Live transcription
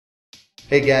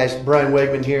Hey guys, Brian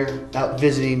Wegman here, out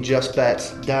visiting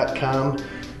JustBats.com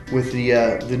with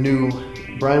the new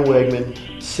Brian Wegman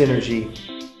Synergy.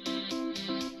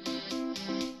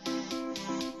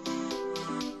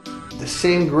 The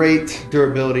same great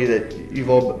durability that you've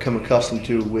all become accustomed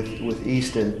to with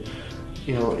Easton.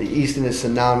 You know, Easton is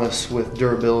synonymous with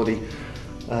durability,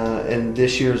 and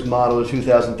this year's model, the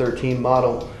 2013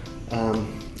 model,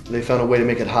 they found a way to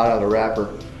make it hot out of wrapper.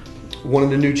 One of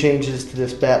the new changes to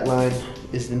this bat line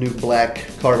is the new black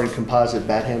carbon composite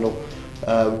bat handle.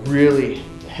 Really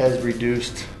has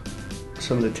reduced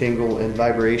some of the tingle and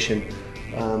vibration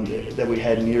that we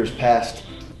had in years past.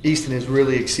 Easton has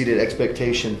really exceeded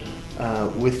expectation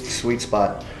with Sweet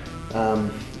Spot.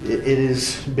 It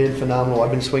has been phenomenal.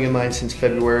 I've been swinging mine since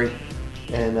February,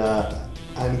 and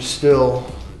I'm still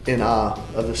in awe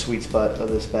of the sweet spot of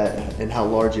this bat and how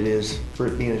large it is for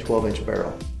it being a 12-inch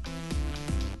barrel.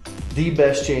 The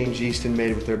best change Easton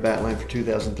made with their bat line for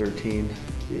 2013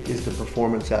 is the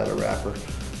performance out of wrapper.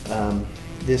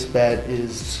 This bat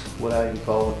is what I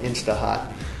call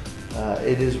insta-hot.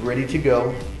 It is ready to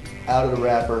go out of the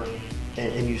wrapper,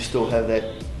 and you still have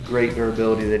that great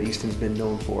durability that Easton's been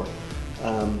known for.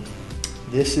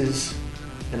 This is,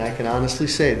 and I can honestly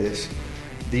say this,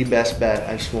 the best bat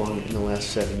I've swung in the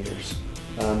last 7 years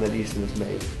that Easton has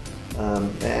made.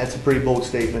 That's a pretty bold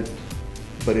statement,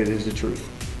 but it is the truth.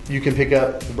 You can pick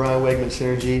up the Brian Wegman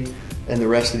Synergy and the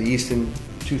rest of the Easton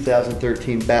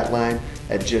 2013 bat line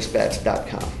at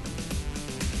JustBats.com.